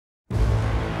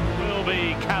will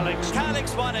be Calyx.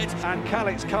 Calyx won it. And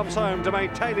Calyx comes home to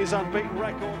maintain his unbeaten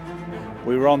record.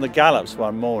 We were on the gallops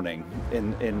one morning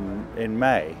in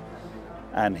May,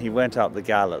 and he went up the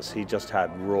gallops. He just had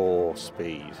raw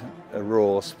speed,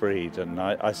 and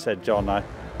I said, John, I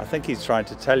think he's trying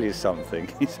to tell you something.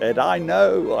 He said, I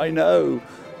know.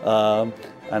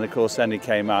 And of course then he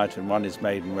came out and won his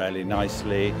maiden really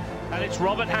nicely. And it's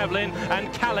Robert Havlin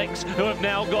and Calyx who have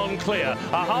now gone clear.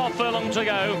 A half furlong to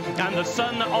go, and the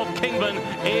son of Kingman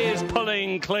is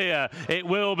pulling clear. It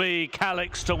will be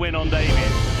Calyx to win on debut.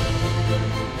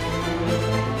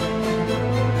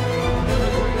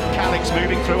 Calyx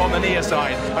moving through on the near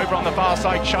side. Over on the far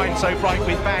side, Shine So Bright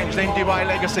with Bange, then Dubai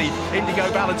Legacy. Indigo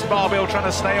Balance Barbill trying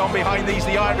to stay on behind these,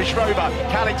 the Irish Rover.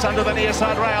 Calyx under the near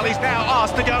side rail. He's now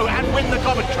asked to go and win the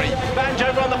commentary. Bange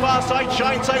over on the far side,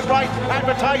 Shine So Bright,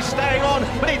 Advertise staying on,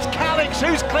 but it's Calyx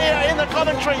who's clear in the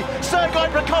commentary. Sergei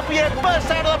Prokopiev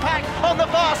bursts out of the pack on the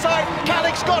far side.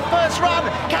 Calyx got first run.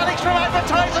 Calyx from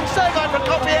Advertise and Sergei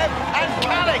Prokopiev, and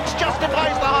Calyx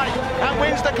justifies the hype and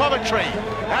wins the commentary.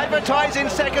 Advertise in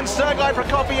second, Sergei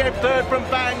Prokopiev third from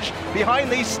Bange. Behind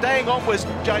these staying on was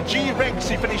G-Rex,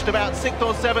 who finished about 6th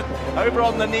or 7th over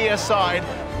on the near side.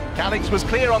 Calyx was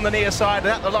clear on the near side,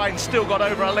 and at the line still got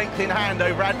over a length in hand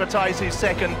over Advertise, who's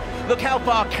second. Look how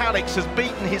far Calyx has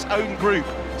beaten his own group.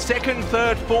 Second,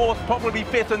 third, fourth, probably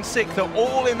 5th and 6th are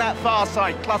all in that far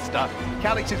side cluster.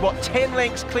 Calyx is, 10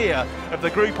 lengths clear of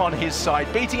the group on his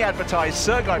side, beating Advertise,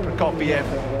 Sergei Prokopiev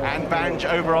and Bange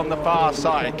over on the far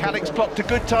side. Calyx clocked a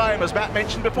good time, as Matt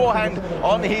mentioned beforehand,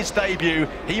 on his debut.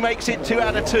 He makes it 2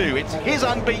 out of 2. It's his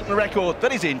unbeaten record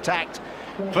that is intact.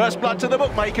 First blood to the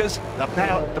bookmakers.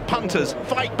 Now the punters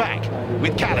fight back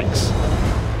with Calyx.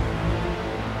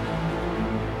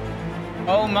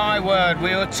 Oh my word,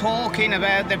 we were talking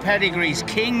about the pedigrees.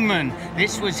 Kingman,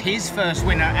 this was his first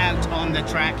winner out on the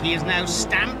track. He has now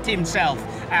stamped himself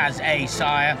as a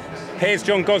sire. Here's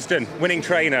John Gosden, winning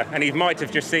trainer, and he might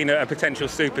have just seen a potential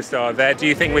superstar there. Do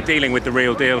you think we're dealing with the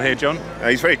real deal here, John?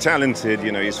 He's very talented.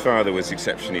 You know, his father was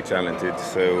exceptionally talented,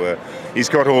 so he's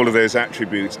got all of those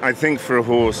attributes. I think for a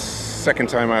horse, second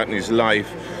time out in his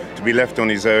life, to be left on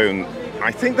his own,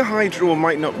 I think the high draw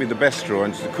might not be the best draw,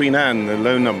 and the Queen Anne, the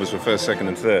low numbers were first, second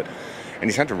and third. And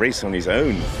he's had to race on his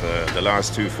own for the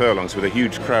last 2 furlongs with a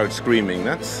huge crowd screaming.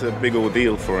 That's a big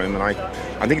ordeal for him, and I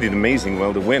think he did amazing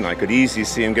well to win. I could easily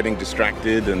see him getting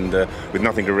distracted and with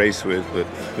nothing to race with. But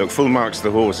look, full marks to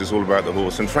the horse. It's all about the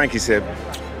horse. And Frankie said,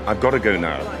 I've got to go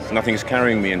now. Nothing's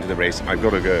carrying me into the race. I've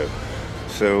got to go.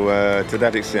 So to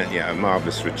that extent, yeah, a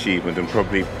marvellous achievement and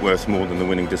probably worth more than the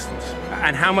winning distance.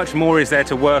 And how much more is there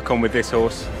to work on with this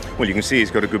horse? Well, you can see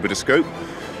he's got a good bit of scope.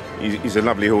 He's a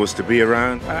lovely horse to be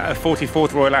around. A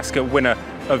 44th Royal Ascot winner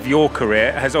of your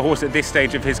career. Has a horse at this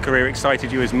stage of his career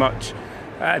excited you as much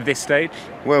at this stage?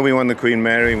 Well, we won the Queen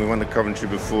Mary, we won the Coventry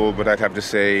before, but I'd have to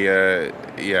say,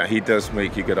 yeah, he does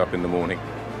make you get up in the morning.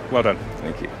 Well done.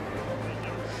 Thank you.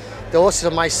 The horses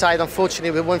on my side,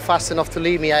 unfortunately, they weren't fast enough to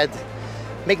leave me. I'd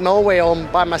make my own way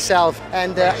home by myself,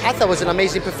 and I thought it was an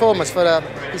amazing performance for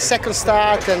his second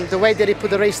start, and the way that he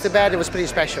put the race to bed, it was pretty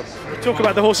special. Talk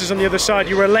about the horses on the other side.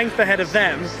 You were a length ahead of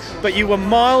them, but you were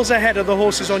miles ahead of the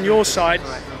horses on your side.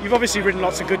 You've obviously ridden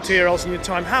lots of good TRLs in your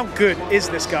time. How good is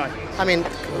this guy? I mean,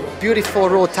 beautiful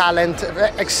raw talent,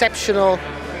 exceptional.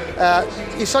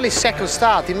 It's only second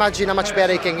start. Imagine how much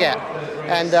better he can get,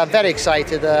 and very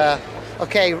excited.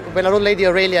 Okay, when I rode Lady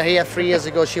Aurelia here 3 years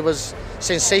ago, she was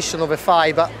sensational over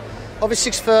 5, but over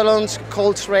 6 furlongs,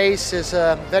 Colts race is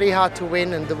very hard to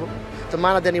win, and the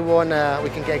manner that he won, we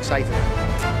can get excited.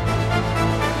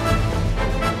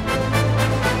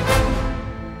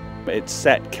 It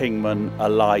set Kingman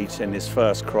alight in his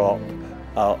first crop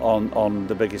on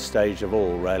the biggest stage of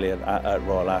all, really, at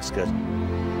Royal Ascot.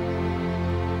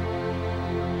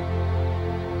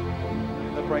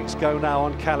 Brakes go now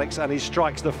on Calyx, and he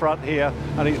strikes the front here,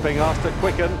 and he's being asked to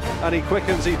quicken, and he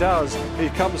quickens, he does. He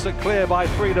comes to clear by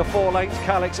 3 to 4 lengths.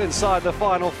 Calyx inside the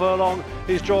final furlong.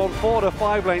 He's drawn 4 to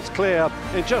 5 lengths clear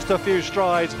in just a few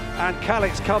strides, and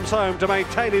Calyx comes home to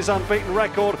maintain his unbeaten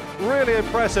record really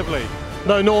impressively.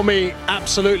 No, Normie,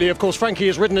 absolutely. Of course, Frankie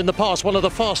has ridden in the past one of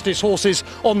the fastest horses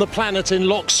on the planet in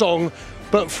Locksong,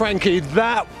 but Frankie,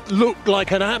 that looked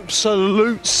like an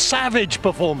absolute savage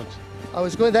performance. I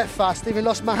was going that fast, even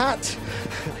lost my hat.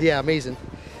 Yeah, amazing.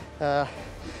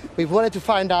 We wanted to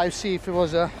find out, see if it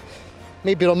was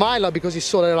maybe Romila, because he's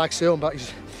so relaxed at home, but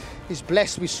he's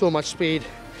blessed with so much speed.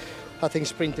 I think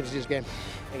sprinting is his game.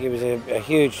 I think it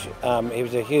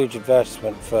was a huge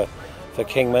advertisement for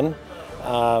Kingman,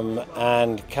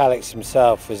 and Calyx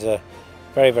himself is a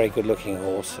very, very good looking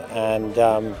horse, and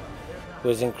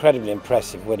was incredibly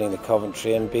impressive, winning the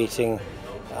Coventry and beating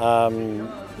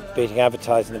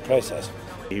Advertise in the process.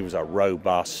 He was a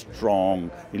robust,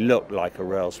 strong, he looked like a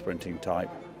rail sprinting type.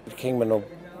 Kingman will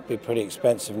be pretty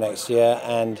expensive next year,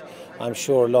 and I'm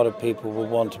sure a lot of people will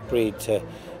want to breed to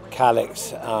Calyx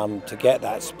to get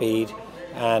that speed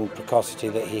and precocity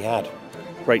that he had.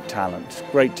 Great talent,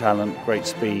 great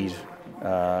speed,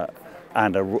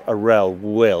 and a real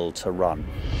will to run.